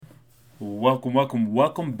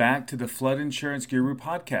Welcome back to the Flood Insurance Guru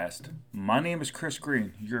podcast. My name is Chris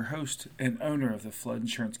Green, your host and owner of the Flood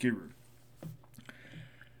Insurance Guru.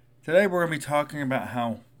 Today we're going to be talking about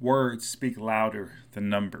how words speak louder than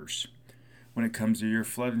numbers when it comes to your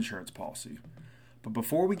flood insurance policy. But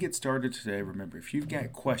before we get started today, remember, if you've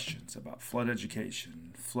got questions about flood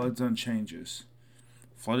education, flood zone changes,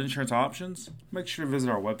 flood insurance options, make sure to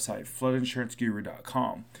visit our website,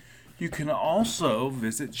 floodinsuranceguru.com. You can also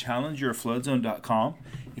visit challengeyourfloodzone.com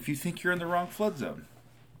if you think you're in the wrong flood zone.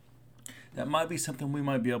 That might be something we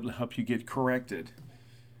might be able to help you get corrected.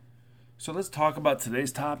 So let's talk about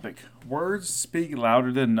today's topic. Words speak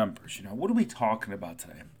louder than numbers. What are we talking about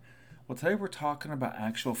today? Well, today we're talking about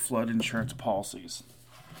actual flood insurance policies.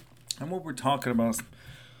 And what we're talking about is,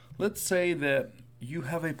 let's say that you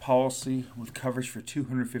have a policy with coverage for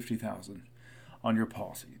 $250,000 on your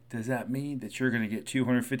policy. Does that mean that you're going to get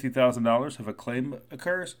 $250,000 if a claim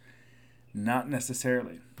occurs? Not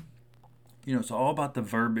necessarily. It's all about the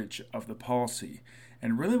verbiage of the policy.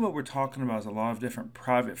 And really what we're talking about is a lot of different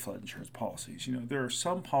private flood insurance policies. There are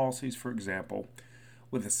some policies, for example,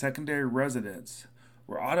 with a secondary residence,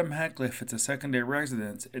 where automatically if it's a secondary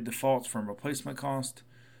residence, it defaults from replacement cost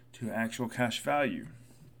to actual cash value.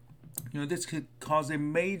 This could cause a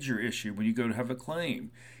major issue when you go to have a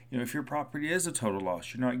claim. If your property is a total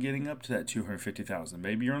loss, you're not getting up to that $250,000.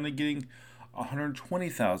 Maybe you're only getting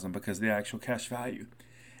 $120,000 because of the actual cash value.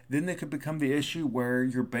 Then there could become the issue where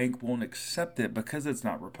your bank won't accept it because it's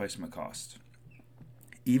not replacement cost.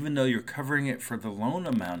 Even though you're covering it for the loan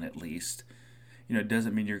amount at least, it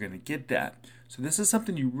doesn't mean you're going to get that. So this is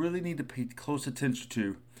something you really need to pay close attention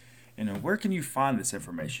to. And where can you find this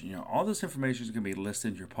information? All this information is going to be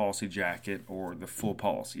listed in your policy jacket or the full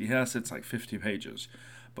policy. Yes, it's like 50 pages.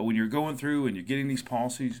 But when you're going through and you're getting these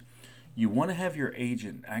policies, you want to have your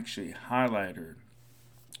agent actually highlight or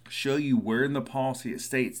show you where in the policy it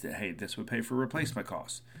states that, hey, this would pay for replacement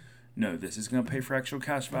costs. No, this is going to pay for actual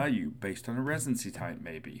cash value based on a residency type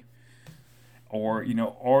maybe. Or,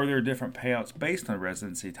 are there different payouts based on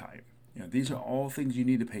residency type? These are all things you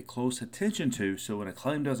need to pay close attention to so when a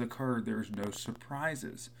claim does occur, there's no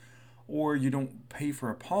surprises. Or you don't pay for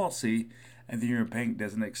a policy and then your bank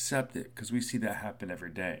doesn't accept it, because we see that happen every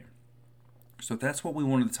day. So that's what we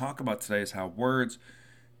wanted to talk about today, is how words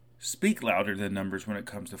speak louder than numbers when it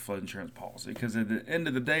comes to flood insurance policy. Because at the end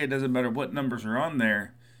of the day, it doesn't matter what numbers are on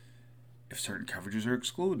there if certain coverages are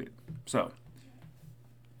excluded. So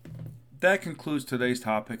that concludes today's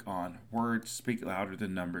topic on words speak louder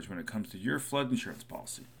than numbers when it comes to your flood insurance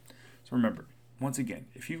policy. So remember, once again,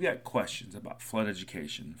 if you've got questions about flood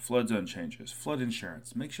education, flood zone changes, flood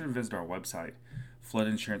insurance, make sure to visit our website,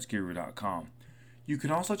 floodinsuranceguru.com. You can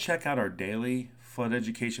also check out our daily flood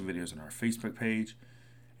education videos on our Facebook page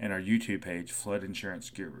and our YouTube page, Flood Insurance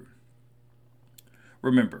Guru.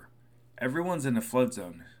 Remember, everyone's in a flood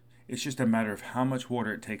zone. It's just a matter of how much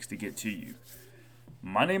water it takes to get to you.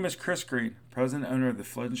 My name is Chris Green, president and owner of the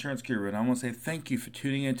Flood Insurance Guru, and I want to say thank you for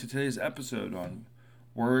tuning in to today's episode on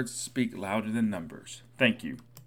Words Speak Louder Than Numbers. Thank you.